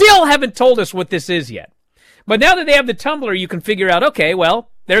still haven't told us what this is yet. But now that they have the tumbler, you can figure out, okay, well,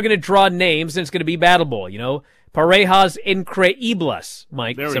 they're going to draw names, and it's going to be Battle Bowl, Parejas Increíbles,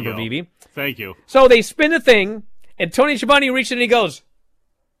 Mike Sempervive. Thank you. So they spin the thing, and Tony Schiavone reaches in and he goes,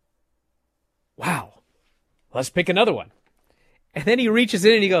 wow, let's pick another one. And then he reaches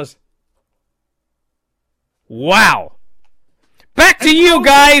in and he goes, wow. Back to you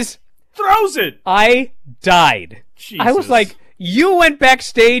guys. Throws it. I died. Jesus. I was like, you went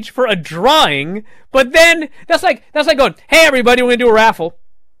backstage for a drawing, but then that's like going, hey everybody, we're going to do a raffle.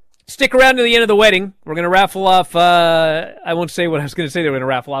 Stick around to the end of the wedding. We're going to raffle off, I won't say what I was going to say they were going to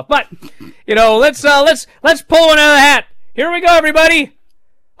raffle off, but, let's pull one out of the hat. Here we go, everybody.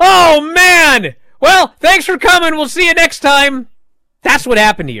 Oh, man! Well, thanks for coming. We'll see you next time. That's what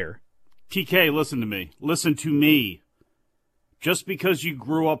happened here. TK, listen to me. Listen to me. Just because you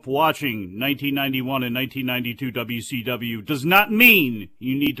grew up watching 1991 and 1992 WCW does not mean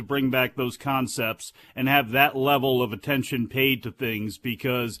you need to bring back those concepts and have that level of attention paid to things,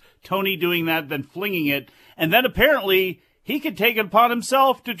 because Tony doing that, then flinging it, and then apparently he could take it upon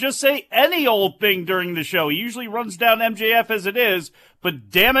himself to just say any old thing during the show. He usually runs down MJF as it is, but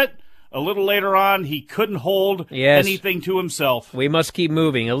damn it, a little later on, he couldn't hold anything to himself. We must keep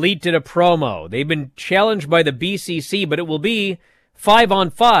moving. Elite did a promo. They've been challenged by the BCC, but it will be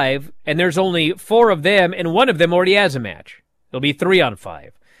 5-on-5, and there's only 4 of them, and one of them already has a match. It'll be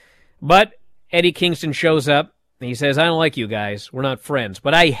 3-on-5. But Eddie Kingston shows up, and he says, I don't like you guys. We're not friends,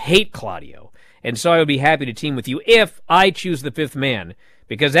 but I hate Claudio, and so I would be happy to team with you if I choose the 5th man,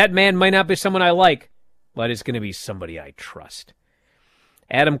 because that man might not be someone I like, but it's going to be somebody I trust.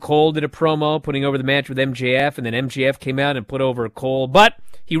 Adam Cole did a promo putting over the match with MJF, and then MJF came out and put over Cole, but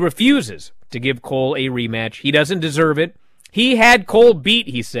he refuses to give Cole a rematch. He doesn't deserve it. He had Cole beat,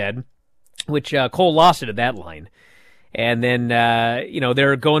 he said, which Cole lost it at that line. And then,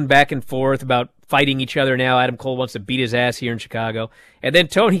 they're going back and forth about fighting each other now. Adam Cole wants to beat his ass here in Chicago. And then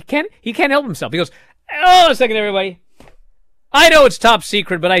Tony, he can't help himself. He goes, hold on a second, everybody. I know it's top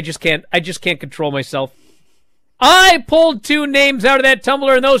secret, but I just can't control myself. I pulled 2 names out of that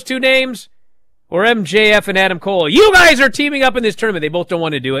tumbler, and those 2 names were MJF and Adam Cole. You guys are teaming up in this tournament. They both don't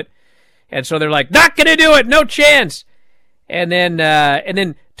want to do it. And so they're like, not going to do it. No chance. And then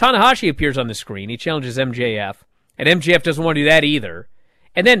Tanahashi appears on the screen. He challenges MJF. And MJF doesn't want to do that either.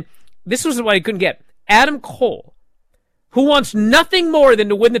 And then, this was what I couldn't get. Adam Cole, who wants nothing more than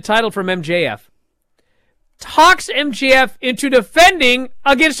to win the title from MJF, talks MJF into defending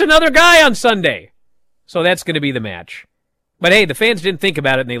against another guy on Sunday. So that's going to be the match. But hey, the fans didn't think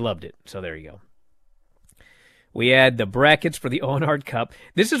about it, and they loved it. So there you go. We had the brackets for the Owen Hart Cup.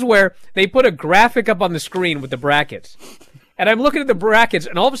 This is where they put a graphic up on the screen with the brackets. And I'm looking at the brackets,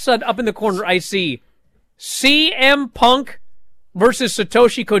 and all of a sudden, up in the corner, I see CM Punk versus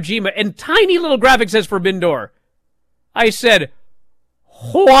Satoshi Kojima, and tiny little graphic says Forbidden Door. I said,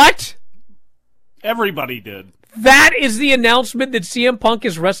 what? Everybody did. That is the announcement that CM Punk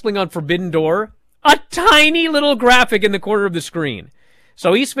is wrestling on Forbidden Door? A tiny little graphic in the corner of the screen.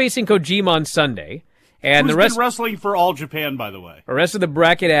 So he's facing Kojima on Sunday. And Who's the rest been wrestling for All Japan, by the way. The rest of the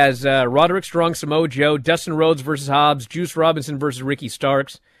bracket has Roderick Strong, Samoa Joe, Dustin Rhodes versus Hobbs, Juice Robinson versus Ricky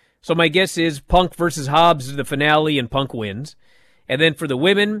Starks. So my guess is Punk versus Hobbs is the finale, and Punk wins. And then for the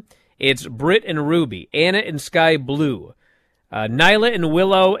women, it's Britt and Ruby, Anna and Sky Blue, Nyla and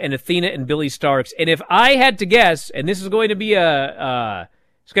Willow, and Athena and Billy Starks. And if I had to guess, and this is going to be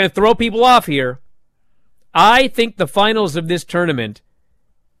it's going to throw people off here, I think the finals of this tournament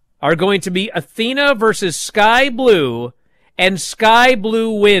are going to be Athena versus Sky Blue, and Sky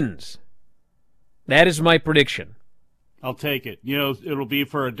Blue wins. That is my prediction. I'll take it. It'll be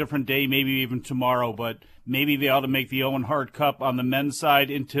for a different day, maybe even tomorrow, but maybe they ought to make the Owen Hart Cup on the men's side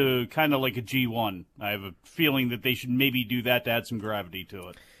into kind of like a G1. I have a feeling that they should maybe do that to add some gravity to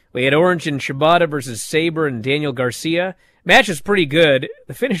it. We had Orange and Shibata versus Sabre and Daniel Garcia. Match was pretty good.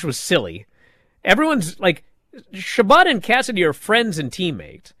 The finish was silly. Everyone's like, Shibata and Cassidy are friends and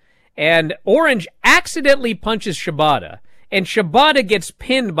teammates. And Orange accidentally punches Shibata, and Shibata gets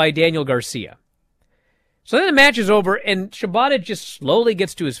pinned by Daniel Garcia. So then the match is over, and Shibata just slowly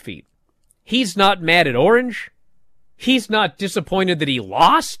gets to his feet. He's not mad at Orange. He's not disappointed that he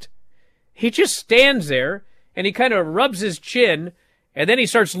lost. He just stands there, and he kind of rubs his chin, and then he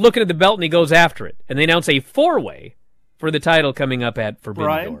starts looking at the belt, and he goes after it. And they announce a 4-way for the title coming up at Forbidden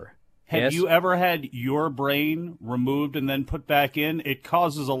Bryan? Door. Have Yes? you ever had your brain removed and then put back in? It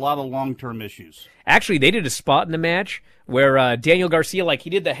causes a lot of long-term issues. Actually, they did a spot in the match where Daniel Garcia, he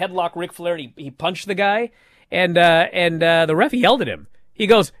did the headlock Ric Flair, and he punched the guy, and the ref yelled at him. He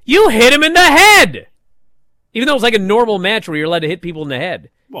goes, "You hit him in the head!" Even though it was like a normal match where you're allowed to hit people in the head.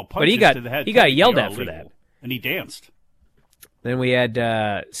 Well, but he punches to the head got yelled are at for illegal. that. And he danced. Then we had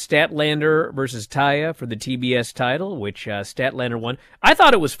Statlander versus Taya for the TBS title, which Statlander won. I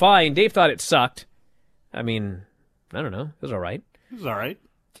thought it was fine. Dave thought it sucked. I mean, I don't know. It was all right. It was all right.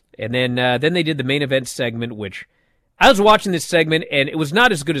 And then they did the main event segment, which I was watching this segment, and it was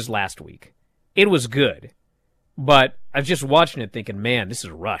not as good as last week. It was good. But I was just watching it thinking, man, this is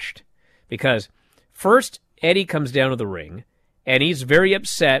rushed. Because first, Eddie comes down to the ring, and he's very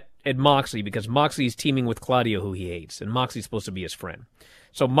upset at Moxley because Moxley's teaming with Claudio, who he hates, and Moxley's supposed to be his friend.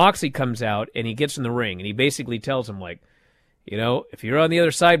 So Moxley comes out, and he gets in the ring, and he basically tells him, if you're on the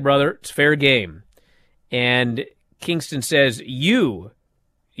other side, brother, it's fair game. And Kingston says, you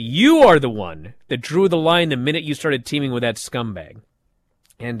are the one that drew the line the minute you started teaming with that scumbag.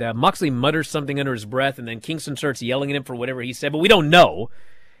 And Moxley mutters something under his breath, and then Kingston starts yelling at him for whatever he said, but we don't know.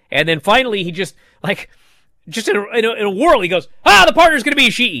 And then finally, he just in a whirl, he goes, the partner's going to be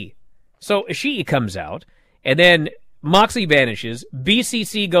Ishii. So Ishii comes out, and then Moxley vanishes.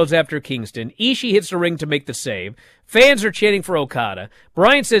 BCC goes after Kingston. Ishii hits the ring to make the save. Fans are chanting for Okada.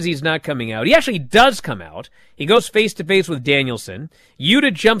 Bryan says he's not coming out. He actually does come out. He goes face-to-face with Danielson.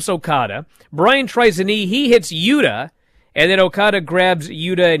 Yuta jumps Okada. Bryan tries a knee. He hits Yuta, and then Okada grabs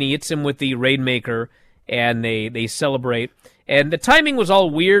Yuta, and he hits him with the Rainmaker, and they celebrate. And the timing was all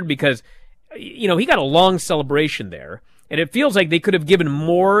weird because he got a long celebration there, and it feels like they could have given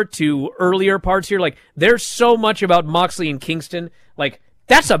more to earlier parts here. There's so much about Moxley and Kingston.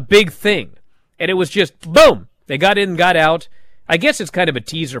 That's a big thing. And it was just, boom, they got in, got out. I guess it's kind of a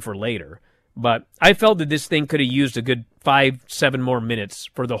teaser for later, but I felt that this thing could have used a good 5-7 more minutes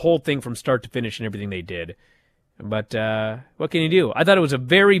for the whole thing from start to finish and everything they did. But what can you do? I thought it was a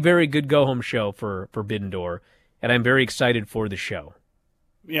very, very good go-home show for Forbidden Door, and I'm very excited for the show.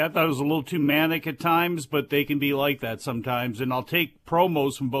 Yeah, I thought it was a little too manic at times, but they can be like that sometimes. And I'll take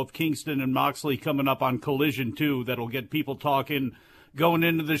promos from both Kingston and Moxley coming up on Collision, too. That'll get people talking going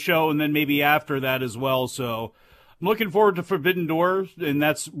into the show and then maybe after that as well. So I'm looking forward to Forbidden Door, and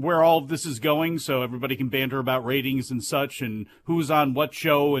that's where all of this is going. So everybody can banter about ratings and such and who's on what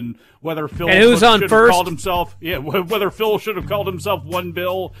show and whether Phil should have called himself. Yeah, whether Phil should have called himself One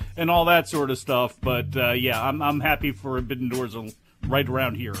Bill and all that sort of stuff. But, I'm happy for Forbidden Doors right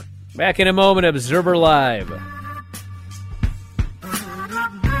around here. Back in a moment, Observer Live.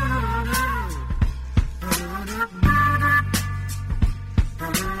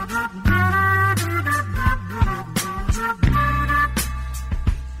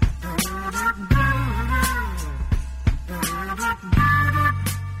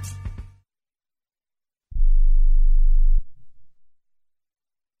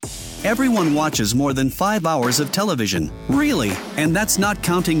 Everyone watches more than 5 hours of television. Really? And that's not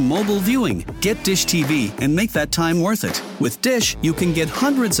counting mobile viewing. Get Dish TV and make that time worth it. With Dish, you can get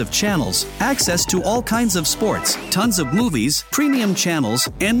hundreds of channels, access to all kinds of sports, tons of movies, premium channels,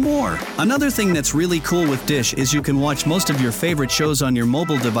 and more. Another thing that's really cool with Dish is you can watch most of your favorite shows on your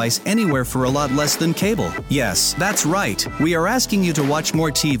mobile device anywhere for a lot less than cable. Yes, that's right. We are asking you to watch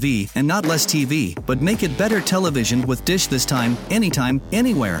more TV and not less TV, but make it better television with Dish this time, anytime,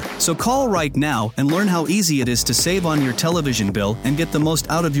 anywhere. So call right now and learn how easy it is to save on your television bill and get the most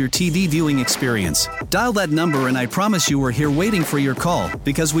out of your TV viewing experience. Dial that number and I promise you we're here waiting for your call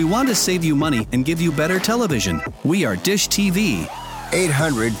because we want to save you money and give you better television. We are Dish TV.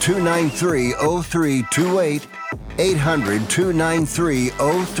 800-293-0328.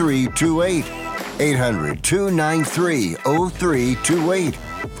 800-293-0328. 800-293-0328.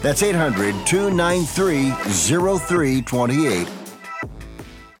 That's 800-293-0328.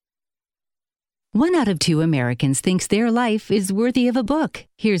 1 out of 2 Americans thinks their life is worthy of a book.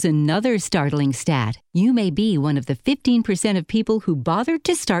 Here's another startling stat. You may be one of the 15% of people who bothered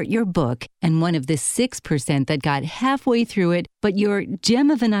to start your book and one of the 6% that got halfway through it, but your gem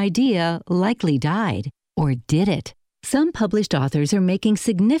of an idea likely died. Or did it? Some published authors are making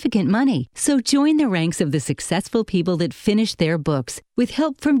significant money, so join the ranks of the successful people that finished their books with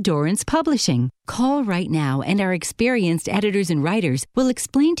help from Dorrance Publishing. Call right now and our experienced editors and writers will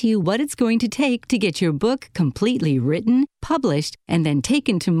explain to you what it's going to take to get your book completely written, published, and then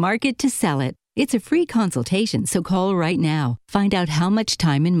taken to market to sell it. It's a free consultation, so call right now. Find out how much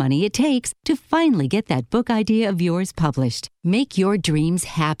time and money it takes to finally get that book idea of yours published. Make your dreams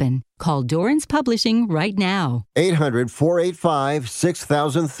happen. Call Dorrance Publishing right now.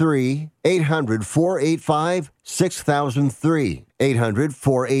 800-485-6003. 800-485-6003.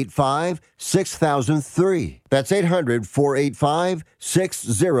 800-485-6003. That's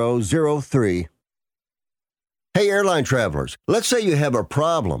 800-485-6003. Hey, airline travelers, let's say you have a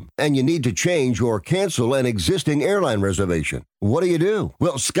problem and you need to change or cancel an existing airline reservation. What do?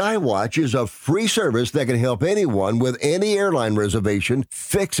 Well, Skywatch is a free service that can help anyone with any airline reservation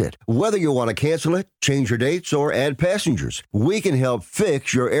fix it. Whether you want to cancel it, change your dates, or add passengers, we can help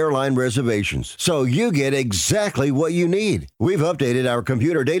fix your airline reservations so you get exactly what you need. We've updated our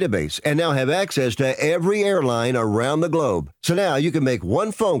computer database and now have access to every airline around the globe. So now you can make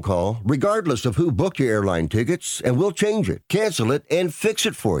one phone call regardless of who booked your airline tickets, and we'll change it, cancel it, and fix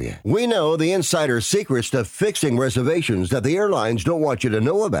it for you. We know the insider secrets to fixing reservations that the airlines don't want you to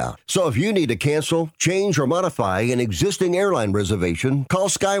know about. So if you need to cancel, change, or modify an existing airline reservation, call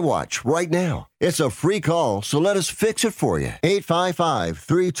Skywatch right now. It's a free call, so let us fix it for you.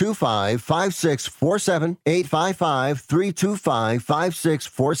 855-325-5647.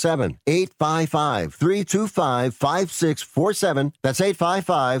 855-325-5647. 855-325-5647. That's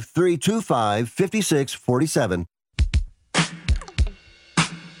 855-325-5647.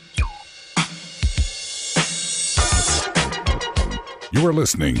 You are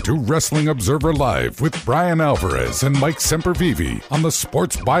listening to Wrestling Observer Live with Bryan Alvarez and Mike Sempervive on the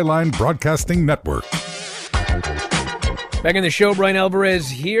Sports Byline Broadcasting Network. Back in the show, Bryan Alvarez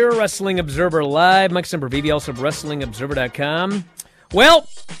here, Wrestling Observer Live. Mike Sempervive, also WrestlingObserver.com. Well,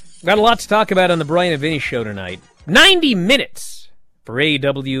 got a lot to talk about on the Bryan and Vinny show tonight. 90 minutes for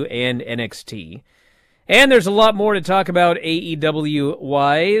AEW and NXT. And there's a lot more to talk about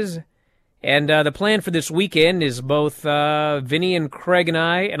AEW-wise. And the plan for this weekend is both Vinny and Craig and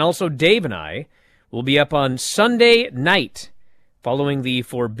I, and also Dave and I, will be up on Sunday night following the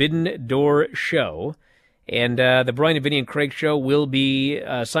Forbidden Door show. And the Bryan and Vinny and Craig show will be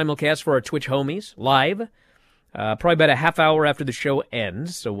simulcast for our Twitch homies, live, probably about a half hour after the show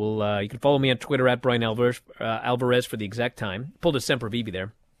ends. So you can follow me on Twitter at Bryan Alvarez for the exact time. Pulled a Sempervive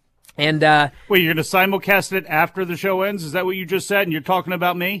there. And wait, you're going to simulcast it after the show ends? Is that what you just said? And you're talking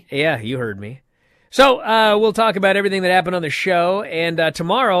about me? Yeah, you heard me. So we'll talk about everything that happened on the show. And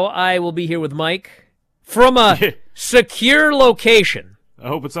tomorrow I will be here with Mike from a secure location. I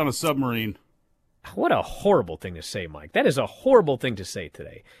hope it's on a submarine. What a horrible thing to say, Mike. That is a horrible thing to say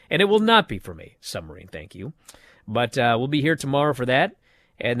today. And it will not be from a submarine, thank you. But we'll be here tomorrow for that.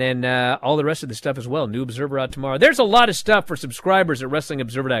 And then all the rest of the stuff as well. New Observer out tomorrow. There's a lot of stuff for subscribers at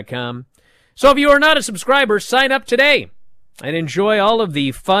WrestlingObserver.com. So if you are not a subscriber, sign up today and enjoy all of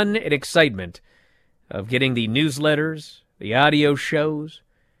the fun and excitement of getting the newsletters, the audio shows,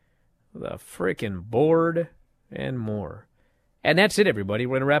 the frickin' board, and more. And that's it, everybody.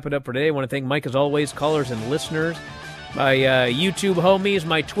 We're going to wrap it up for today. I want to thank Mike, as always, callers and listeners, my YouTube homies,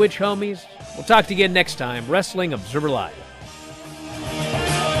 my Twitch homies. We'll talk to you again next time. Wrestling Observer Live.